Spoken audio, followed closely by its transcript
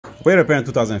We're repairing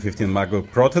 2015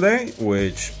 MacBook Pro today,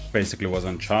 which basically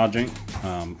wasn't charging,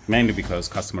 mainly because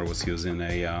customer was using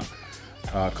a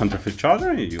counterfeit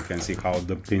charger. You can see how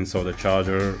the pins of the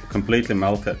charger completely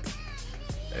melted.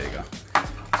 There you go.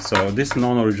 So these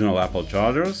non-original Apple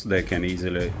chargers, they can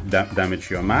easily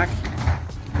damage your Mac.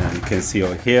 And you can see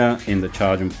over here in the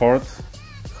charging port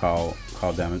how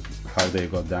they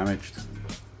got damaged.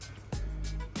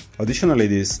 Additionally,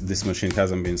 this machine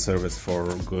hasn't been serviced for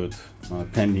a good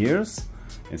 10 years.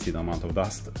 You can see the amount of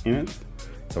dust in it.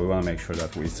 So we want to make sure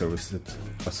that we service it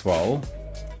as well,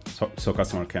 so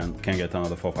customer can get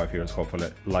another 4 or 5 years,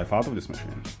 hopefully, life out of this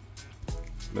machine.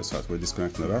 Let's start with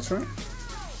disconnecting the battery.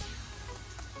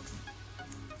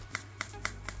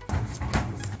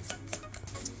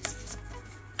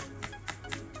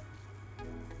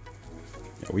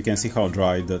 We can see how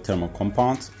dry the thermal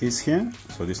compound is here,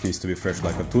 so this needs to be fresh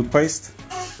like a toothpaste.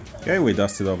 Okay, we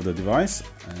dusted off the device,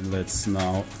 and let's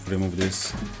now remove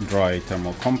this dry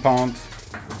thermal compound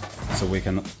so we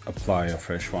can apply a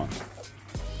fresh one.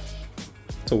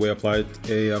 So we applied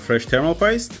a fresh thermal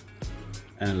paste,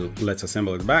 and let's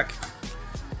assemble it back.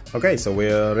 Okay, so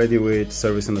we are ready with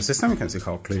servicing the system. You can see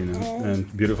how clean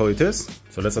and beautiful it is.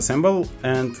 So let's assemble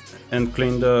and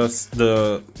clean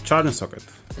the charging socket.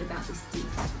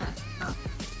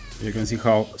 You can see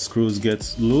how screws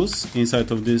get loose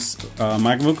inside of these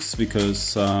MacBooks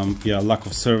because lack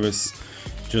of service,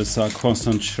 just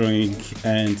constant shrink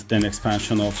and an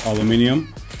expansion of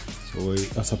aluminium. So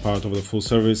as a part of the full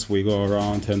service, we go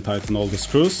around and tighten all the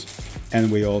screws, and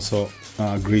we also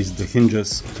grease the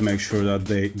hinges to make sure that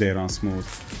they run smooth.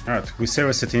 Alright, we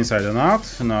service it inside and out.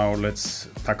 Now let's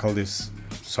tackle this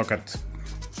socket.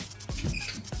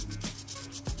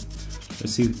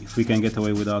 Let's see if we can get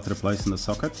away without replacing the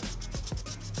socket.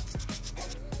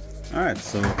 Alright,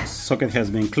 so socket has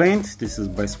been cleaned. This is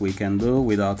the best we can do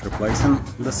without replacing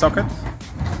the socket.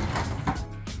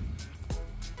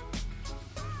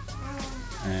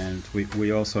 And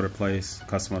we also replace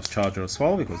customer's charger as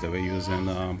well because they were using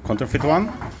counterfeit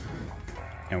one.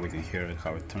 And we can hear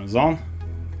how it turns on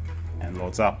and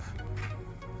loads up.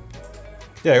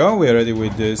 There you go, we are ready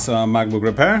with this MacBook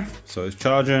repair. So it's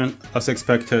charging as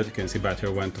expected. You can see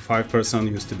battery went to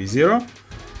 5%, used to be 0.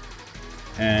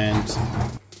 And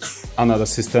another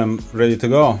system ready to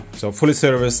go. So fully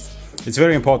serviced. It's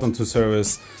very important to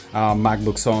service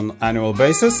MacBooks on annual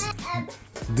basis.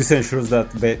 This ensures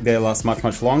that they last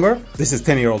much longer. This is a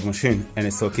 10-year-old machine and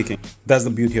it's still kicking. That's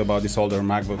the beauty about these older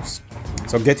MacBooks.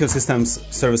 So get your systems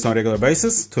serviced on a regular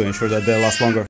basis to ensure that they last longer.